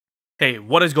Hey,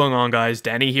 what is going on guys?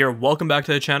 Danny here, welcome back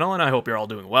to the channel and I hope you're all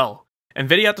doing well.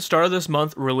 Nvidia at the start of this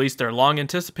month released their long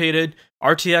anticipated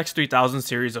RTX 3000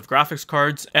 series of graphics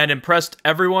cards and impressed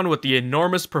everyone with the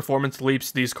enormous performance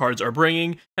leaps these cards are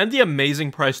bringing and the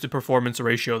amazing price to performance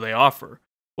ratio they offer.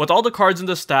 With all the cards in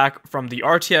the stack, from the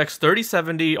RTX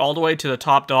 3070 all the way to the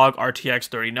top dog RTX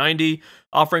 3090,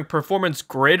 offering performance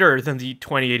greater than the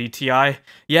 2080 Ti,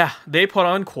 yeah, they put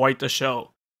on quite the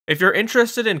show. If you're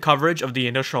interested in coverage of the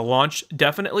initial launch,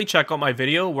 definitely check out my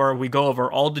video where we go over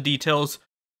all the details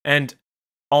and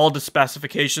all the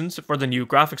specifications for the new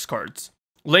graphics cards.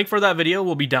 Link for that video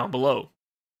will be down below.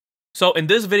 So in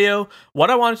this video, what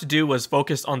I wanted to do was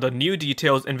focus on the new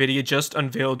details Nvidia just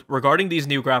unveiled regarding these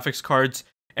new graphics cards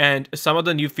and some of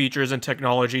the new features and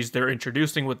technologies they're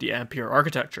introducing with the Ampere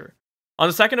architecture. On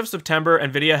the 2nd of September,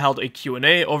 Nvidia held a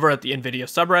Q&A over at the Nvidia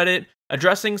subreddit,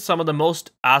 addressing some of the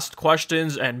most asked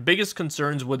questions and biggest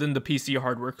concerns within the PC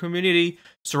hardware community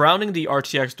surrounding the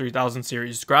RTX 3000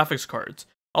 series graphics cards.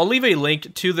 I'll leave a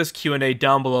link to this Q&A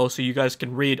down below so you guys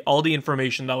can read all the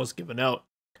information that was given out.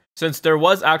 Since there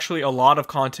was actually a lot of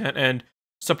content and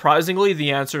surprisingly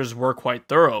the answers were quite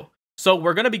thorough. So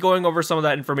we're going to be going over some of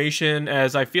that information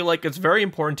as I feel like it's very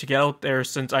important to get out there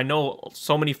since I know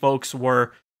so many folks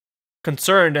were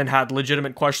concerned and had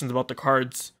legitimate questions about the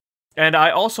cards. And I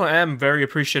also am very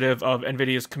appreciative of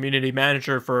Nvidia's community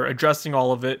manager for addressing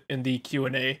all of it in the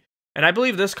Q&A. And I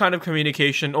believe this kind of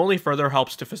communication only further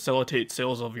helps to facilitate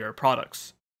sales of your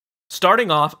products. Starting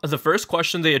off, the first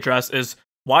question they address is,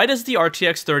 why does the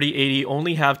RTX 3080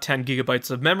 only have 10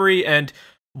 gigabytes of memory, and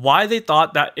why they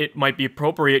thought that it might be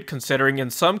appropriate considering in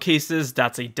some cases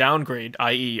that's a downgrade,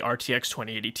 i.e. RTX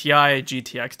 2080 Ti,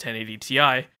 GTX 1080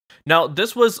 Ti. Now,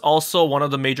 this was also one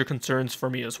of the major concerns for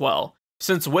me as well,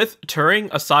 since with Turing,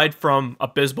 aside from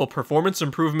abysmal performance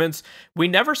improvements, we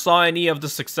never saw any of the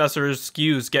successors'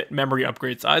 SKUs get memory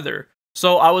upgrades either.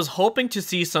 So I was hoping to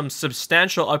see some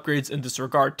substantial upgrades in this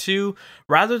regard too,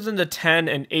 rather than the 10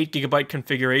 and 8GB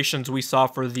configurations we saw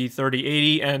for the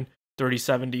 3080 and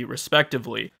 3070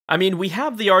 respectively. I mean, we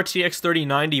have the RTX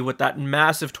 3090 with that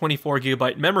massive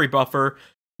 24GB memory buffer,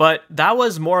 but that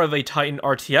was more of a Titan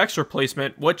RTX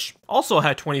replacement, which also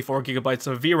had 24GB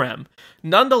of VRAM.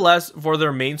 Nonetheless, for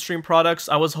their mainstream products,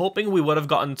 I was hoping we would have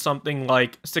gotten something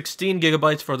like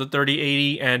 16GB for the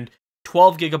 3080 and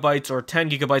 12GB or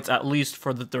 10GB at least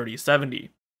for the 3070.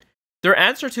 Their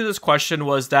answer to this question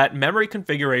was that memory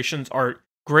configurations are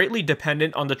greatly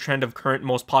dependent on the trend of current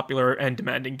most popular and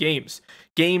demanding games.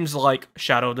 Games like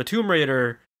Shadow of the Tomb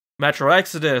Raider, Metro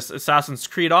Exodus, Assassin's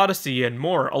Creed Odyssey, and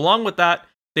more. Along with that,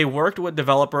 they worked with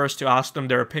developers to ask them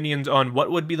their opinions on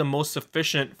what would be the most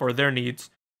sufficient for their needs.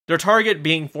 Their target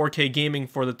being 4K gaming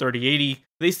for the 3080,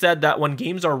 they said that when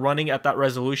games are running at that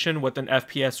resolution with an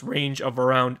FPS range of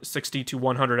around 60 to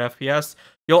 100 FPS,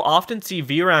 you'll often see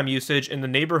VRAM usage in the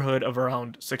neighborhood of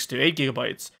around 6 to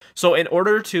 8GB. So in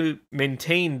order to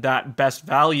maintain that best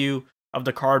value of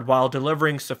the card while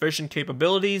delivering sufficient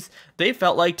capabilities, they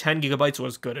felt like 10GB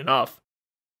was good enough.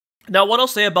 Now what I'll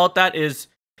say about that is,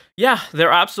 yeah,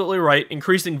 they're absolutely right.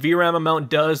 Increasing VRAM amount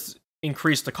does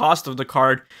increase the cost of the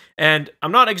card, and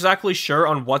I'm not exactly sure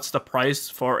on what's the price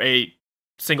for a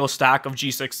single stack of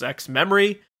G6X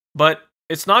memory, but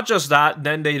it's not just that,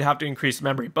 then they'd have to increase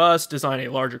memory bus, design a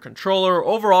larger controller,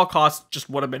 overall cost just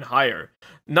would have been higher.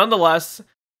 Nonetheless,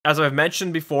 as I've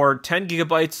mentioned before,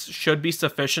 10GB should be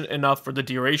sufficient enough for the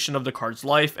duration of the card's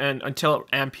life and until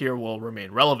Ampere will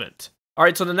remain relevant.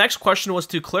 Alright, so the next question was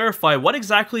to clarify what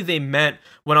exactly they meant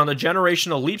when on the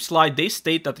generational leap slide they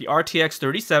state that the RTX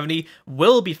 3070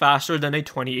 will be faster than a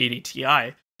 2080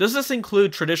 Ti. Does this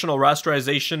include traditional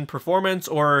rasterization performance,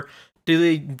 or do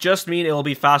they just mean it will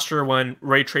be faster when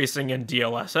ray tracing and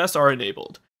DLSS are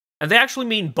enabled? And they actually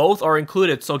mean both are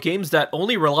included, so games that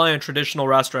only rely on traditional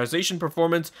rasterization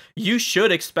performance, you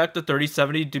should expect the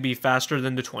 3070 to be faster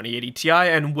than the 2080 Ti,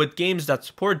 and with games that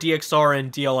support DXR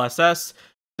and DLSS,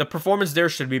 the performance there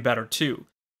should be better too.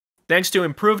 Thanks to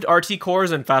improved RT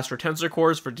cores and faster tensor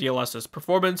cores for DLSS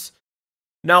performance.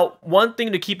 Now, one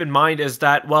thing to keep in mind is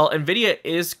that while Nvidia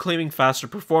is claiming faster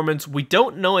performance, we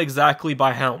don't know exactly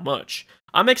by how much.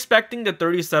 I'm expecting the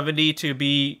 3070 to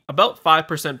be about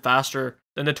 5% faster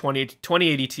than the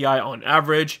 2080 Ti on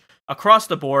average across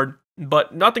the board,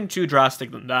 but nothing too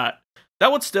drastic than that.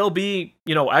 That would still be,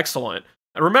 excellent.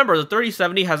 And remember, the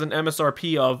 3070 has an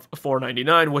MSRP of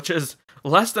 $499, which is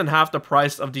less than half the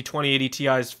price of the 2080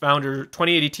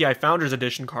 Ti Founders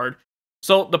Edition card.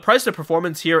 So the price to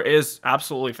performance here is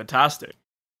absolutely fantastic.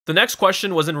 The next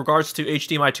question was in regards to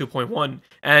HDMI 2.1,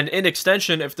 and in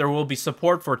extension if there will be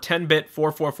support for 10-bit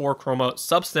 444 chroma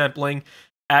subsampling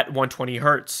at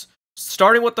 120Hz.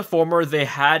 Starting with the former, they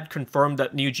had confirmed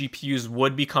that new GPUs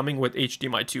would be coming with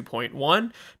HDMI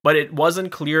 2.1, but it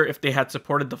wasn't clear if they had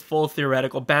supported the full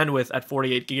theoretical bandwidth at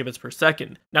 48 gigabits per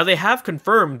second. Now they have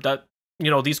confirmed that,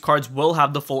 these cards will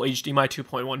have the full HDMI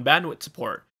 2.1 bandwidth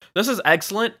support. This is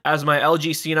excellent, as my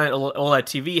LG C9 OLED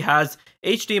TV has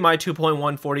HDMI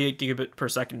 2.1 48 gigabit per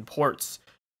second ports.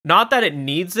 Not that it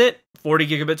needs it, 40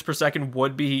 gigabits per second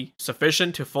would be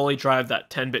sufficient to fully drive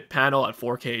that 10-bit panel at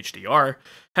 4K HDR,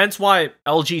 hence why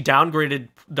LG downgraded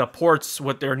the ports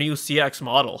with their new CX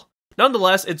model.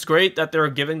 Nonetheless, it's great that they're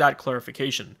giving that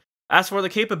clarification. As for the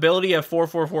capability of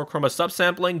 444 chroma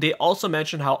subsampling, they also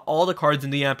mentioned how all the cards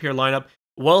in the Ampere lineup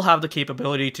will have the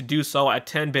capability to do so at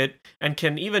 10-bit and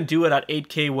can even do it at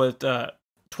 8K with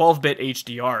 12-bit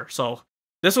HDR. So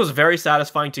this was very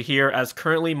satisfying to hear, as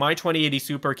currently my 2080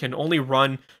 Super can only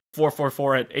run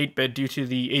 444 at 8-bit due to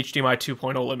the HDMI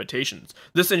 2.0 limitations.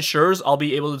 This ensures I'll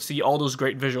be able to see all those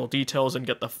great visual details and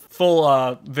get the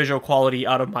full visual quality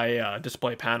out of my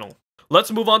display panel.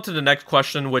 Let's move on to the next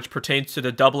question, which pertains to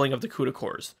the doubling of the CUDA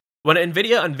cores. When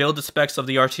Nvidia unveiled the specs of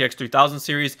the RTX 3000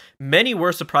 series, many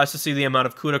were surprised to see the amount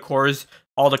of CUDA cores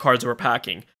all the cards were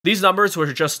packing. These numbers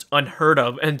were just unheard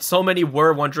of, and so many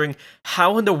were wondering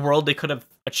how in the world they could have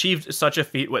achieved such a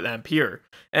feat with Ampere.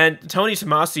 And Tony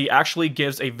Tomasi actually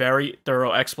gives a very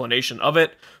thorough explanation of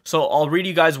it, so I'll read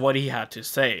you guys what he had to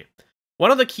say. One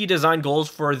of the key design goals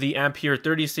for the Ampere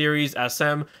 30 series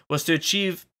SM was to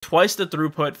achieve twice the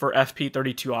throughput for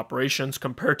FP32 operations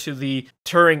compared to the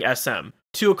Turing SM.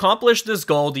 To accomplish this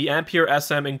goal, the Ampere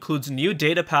SM includes new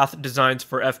data path designs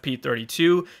for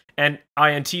FP32 and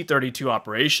INT32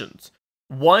 operations.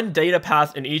 One data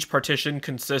path in each partition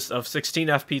consists of 16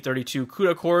 FP32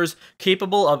 CUDA cores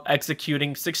capable of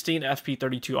executing 16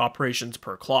 FP32 operations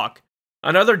per clock.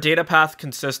 Another data path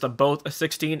consists of both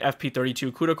 16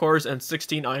 FP32 CUDA cores and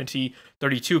 16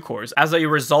 INT32 cores. As a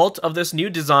result of this new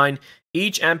design,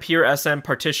 each Ampere SM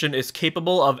partition is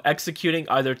capable of executing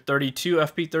either 32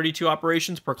 FP32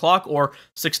 operations per clock or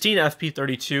 16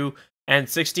 FP32 and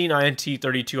 16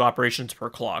 INT32 operations per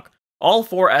clock. All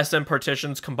four SM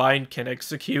partitions combined can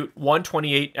execute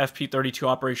 128 FP32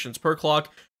 operations per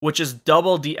clock, which is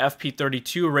double the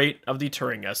FP32 rate of the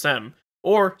Turing SM,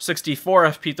 or 64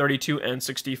 FP32 and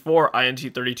 64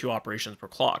 INT32 operations per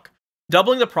clock.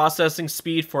 Doubling the processing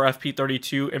speed for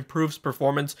FP32 improves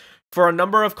performance for a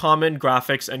number of common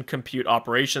graphics and compute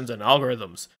operations and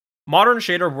algorithms. Modern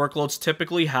shader workloads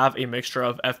typically have a mixture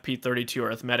of FP32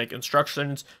 arithmetic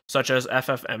instructions such as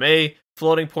FFMA,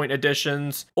 floating point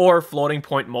additions, or floating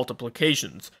point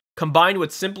multiplications, combined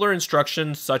with simpler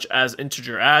instructions such as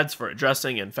integer adds for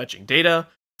addressing and fetching data,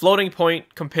 floating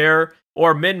point compare,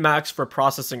 or min-max for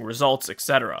processing results,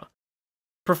 etc.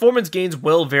 Performance gains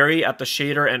will vary at the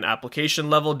shader and application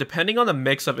level depending on the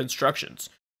mix of instructions.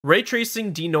 Ray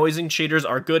tracing denoising shaders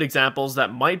are good examples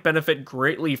that might benefit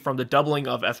greatly from the doubling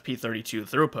of FP32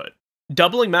 throughput.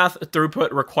 Doubling math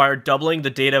throughput required doubling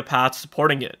the data paths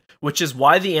supporting it, which is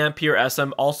why the Ampere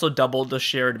SM also doubled the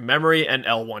shared memory and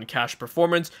L1 cache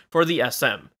performance for the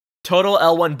SM. Total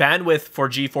L1 bandwidth for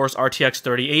GeForce RTX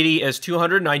 3080 is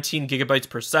 219 GB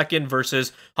per second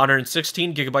versus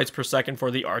 116 GB per second for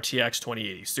the RTX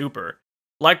 2080 Super.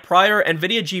 Like prior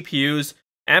Nvidia GPUs,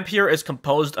 Ampere is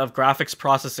composed of graphics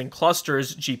processing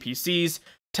clusters, GPCs,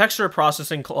 texture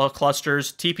processing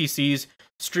clusters, TPCs,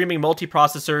 streaming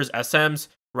multiprocessors, SMs,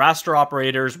 raster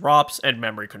operators, ROPs, and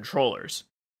memory controllers.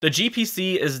 The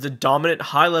GPC is the dominant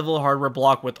high-level hardware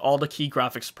block with all the key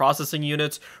graphics processing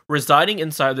units residing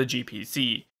inside the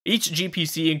GPC. Each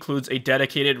GPC includes a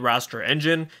dedicated raster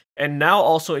engine, and now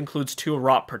also includes 2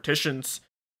 ROP partitions,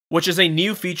 which is a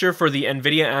new feature for the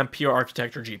Nvidia Ampere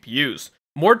Architecture GPUs.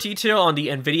 More detail on the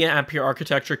Nvidia Ampere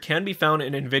Architecture can be found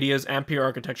in Nvidia's Ampere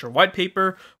Architecture white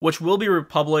paper, which will be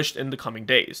republished in the coming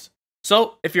days.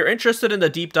 So, if you're interested in the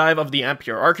deep dive of the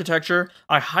Ampere architecture,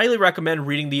 I highly recommend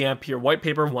reading the Ampere white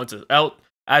paper once it's out,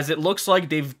 as it looks like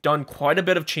they've done quite a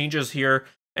bit of changes here,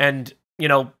 and,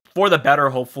 for the better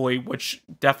hopefully, which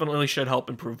definitely should help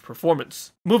improve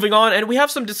performance. Moving on, and we have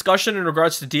some discussion in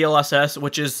regards to DLSS,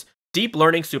 which is deep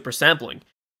learning supersampling.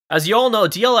 As you all know,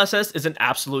 DLSS is an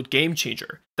absolute game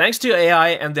changer. Thanks to AI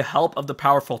and the help of the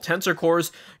powerful tensor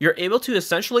cores, you're able to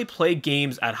essentially play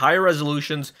games at higher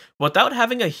resolutions without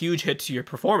having a huge hit to your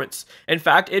performance. In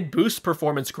fact, it boosts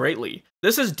performance greatly.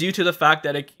 This is due to the fact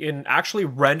that it can actually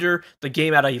render the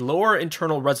game at a lower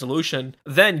internal resolution,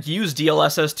 then use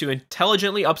DLSS to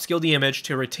intelligently upscale the image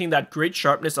to retain that great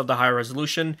sharpness of the higher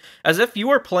resolution, as if you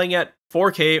were playing at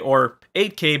 4K or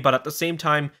 8K, but at the same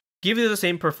time, give you the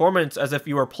same performance as if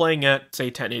you were playing at, say,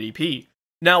 1080p.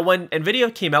 Now, when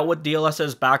Nvidia came out with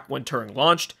DLSS back when Turing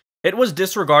launched, It was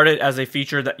disregarded as a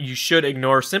feature that you should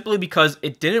ignore simply because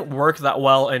it didn't work that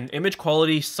well and image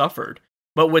quality suffered.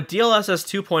 But with DLSS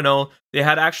 2.0, they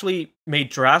had actually made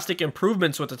drastic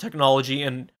improvements with the technology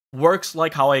and works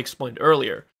like how I explained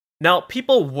earlier. Now,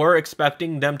 people were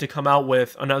expecting them to come out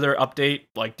with another update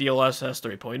like DLSS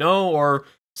 3.0 or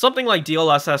something like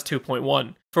DLSS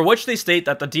 2.1, for which they state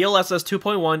that the DLSS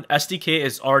 2.1 SDK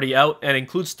is already out and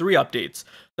includes 3 updates.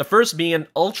 The first being an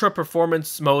ultra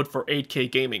performance mode for 8K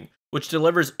gaming, which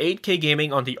delivers 8K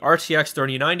gaming on the RTX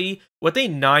 3090 with a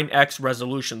 9x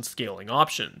resolution scaling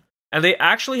option. And they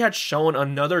actually had shown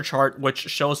another chart which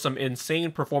shows some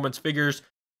insane performance figures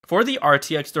for the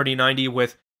RTX 3090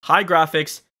 with high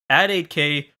graphics at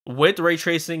 8K with ray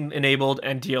tracing enabled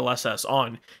and DLSS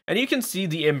on. And you can see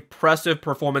the impressive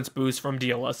performance boost from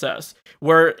DLSS,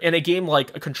 where in a game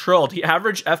like Control, the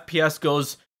average FPS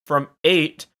goes from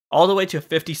 8 all the way to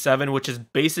 57, which is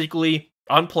basically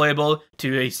unplayable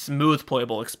to a smooth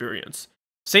playable experience.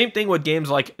 Same thing with games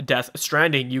like Death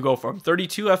Stranding, you go from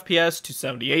 32 FPS to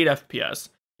 78 FPS.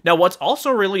 Now, what's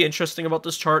also really interesting about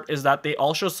this chart is that they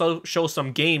also show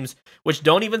some games which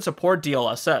don't even support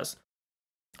DLSS.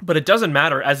 But it doesn't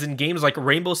matter, as in games like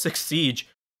Rainbow Six Siege,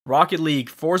 Rocket League,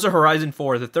 Forza Horizon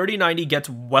 4, the 3090 gets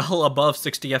well above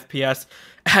 60 FPS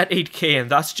at 8K, and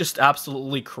that's just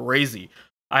absolutely crazy.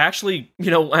 I actually,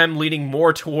 am leaning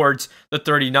more towards the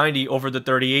 3090 over the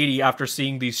 3080 after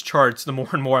seeing these charts the more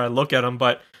and more I look at them,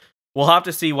 but we'll have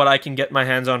to see what I can get my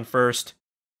hands on first.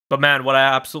 But man, would I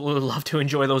absolutely love to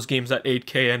enjoy those games at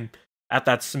 8K and at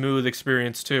that smooth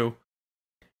experience too.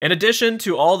 In addition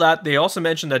to all that, they also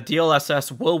mentioned that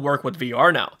DLSS will work with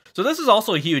VR now. So this is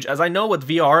also huge, as I know with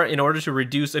VR, in order to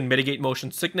reduce and mitigate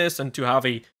motion sickness and to have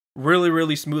a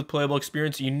really smooth playable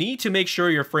experience, you need to make sure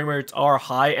your frame rates are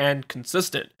high and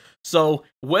consistent. So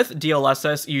with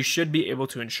DLSS, you should be able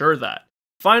to ensure that.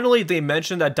 Finally, they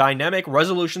mentioned that dynamic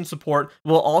resolution support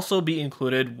will also be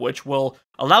included, which will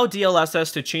allow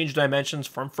DLSS to change dimensions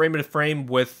from frame to frame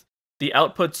with the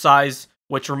output size,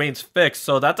 which remains fixed,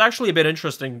 so that's actually a bit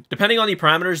interesting. Depending on the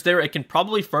parameters there, it can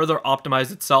probably further optimize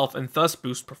itself and thus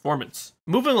boost performance.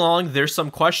 Moving along, there's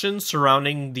some questions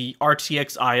surrounding the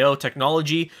RTX IO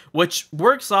technology, which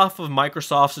works off of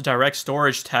Microsoft's direct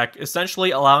storage tech,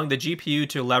 essentially allowing the GPU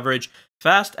to leverage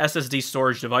fast SSD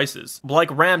storage devices, like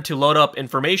RAM, to load up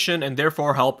information and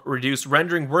therefore help reduce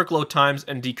rendering workload times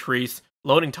and decrease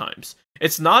loading times.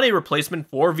 It's not a replacement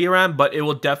for VRAM, but it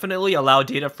will definitely allow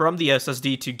data from the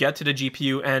SSD to get to the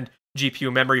GPU and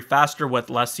GPU memory faster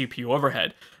with less CPU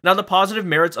overhead. Now, the positive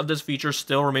merits of this feature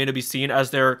still remain to be seen,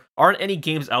 as there aren't any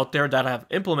games out there that have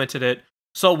implemented it,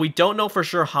 so we don't know for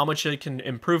sure how much it can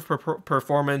improve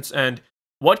performance and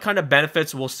what kind of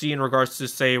benefits we'll see in regards to,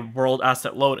 say, world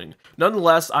asset loading.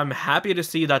 Nonetheless, I'm happy to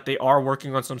see that they are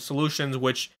working on some solutions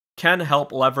which can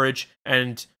help leverage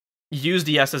and use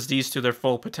the SSDs to their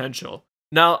full potential.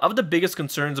 Now, of the biggest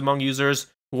concerns among users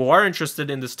who are interested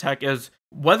in this tech is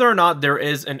whether or not there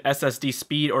is an SSD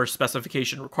speed or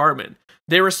specification requirement.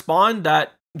 They respond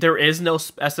that there is no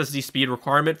SSD speed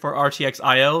requirement for RTX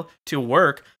IO to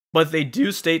work, but they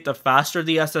do state the faster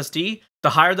the SSD, the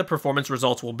higher the performance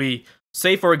results will be.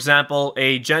 Say, for example,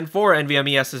 a Gen 4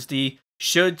 NVMe SSD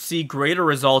should see greater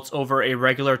results over a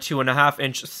regular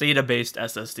 2.5-inch SATA-based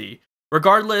SSD.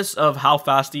 Regardless of how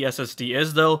fast the SSD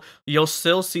is though, you'll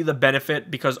still see the benefit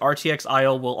because RTX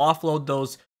IO will offload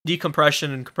those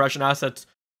decompression and compression assets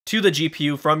to the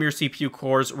GPU from your CPU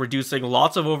cores, reducing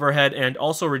lots of overhead and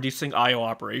also reducing IO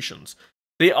operations.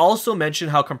 They also mention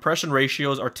how compression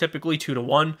ratios are typically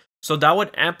 2:1, so that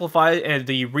would amplify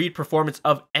the read performance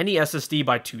of any SSD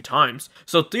by 2 times.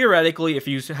 So theoretically, if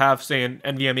you have, say, an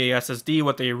NVMe SSD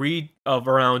with a read of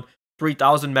around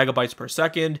 3000 megabytes per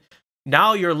second,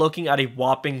 now you're looking at a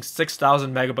whopping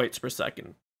 6,000 megabytes per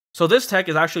second. So this tech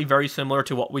is actually very similar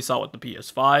to what we saw with the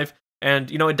PS5,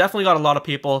 and it definitely got a lot of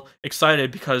people excited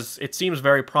because it seems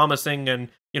very promising, and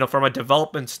from a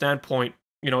development standpoint,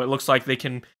 it looks like they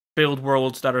can build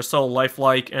worlds that are so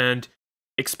lifelike and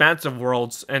expansive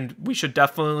worlds, and we should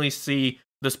definitely see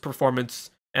this performance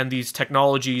and these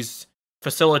technologies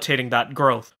facilitating that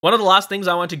growth. One of the last things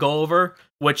I want to go over,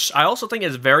 which I also think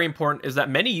is very important, is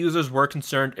that many users were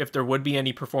concerned if there would be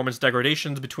any performance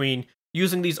degradations between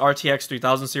using these RTX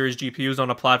 3000 series GPUs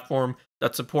on a platform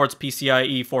that supports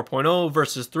PCIe 4.0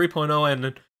 versus 3.0,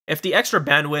 and if the extra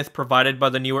bandwidth provided by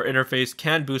the newer interface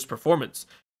can boost performance.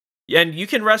 And you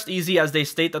can rest easy, as they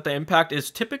state that the impact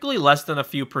is typically less than a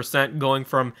few percent going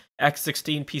from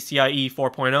X16 PCIe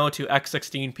 4.0 to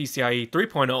X16 PCIe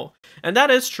 3.0. And that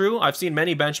is true. I've seen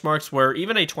many benchmarks where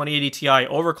even a 2080 Ti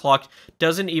overclocked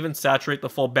doesn't even saturate the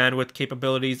full bandwidth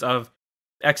capabilities of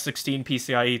X16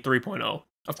 PCIe 3.0.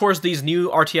 Of course, these new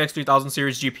RTX 3000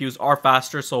 series GPUs are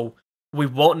faster, so we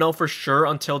won't know for sure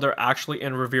until they're actually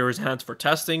in reviewers' hands for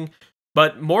testing.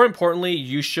 But more importantly,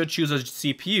 you should choose a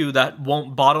CPU that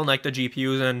won't bottleneck the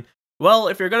GPUs. And well,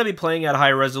 if you're going to be playing at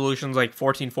high resolutions like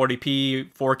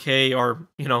 1440p, 4K, or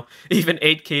even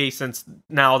 8K, since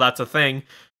now that's a thing,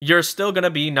 you're still going to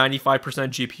be 95%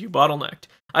 GPU bottlenecked.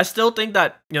 I still think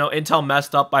that Intel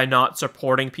messed up by not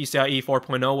supporting PCIe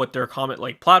 4.0 with their Comet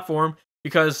Lake platform,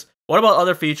 because what about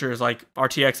other features like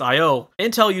RTX IO?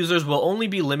 Intel users will only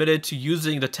be limited to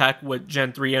using the tech with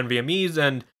Gen 3 NVMe's,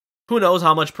 and who knows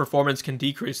how much performance can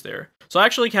decrease there. So I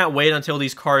actually can't wait until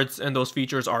these cards and those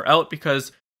features are out,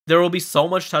 because there will be so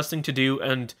much testing to do,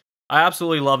 and I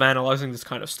absolutely love analyzing this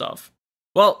kind of stuff.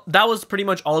 Well, that was pretty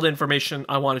much all the information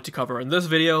I wanted to cover in this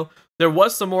video. There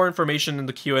was some more information in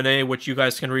the Q&A, which you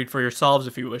guys can read for yourselves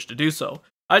if you wish to do so.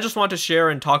 I just want to share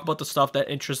and talk about the stuff that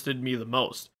interested me the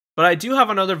most. But I do have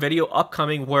another video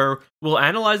upcoming where we'll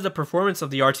analyze the performance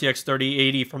of the RTX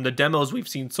 3080 from the demos we've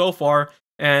seen so far,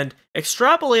 and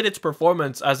extrapolate its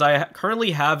performance as I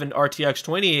currently have an RTX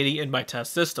 2080 in my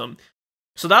test system.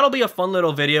 So that'll be a fun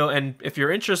little video, and if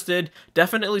you're interested,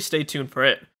 definitely stay tuned for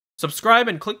it. Subscribe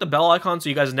and click the bell icon so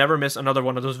you guys never miss another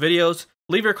one of those videos.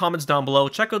 Leave your comments down below,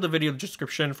 check out the video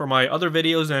description for my other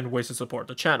videos and ways to support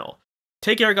the channel.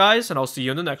 Take care guys, and I'll see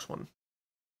you in the next one.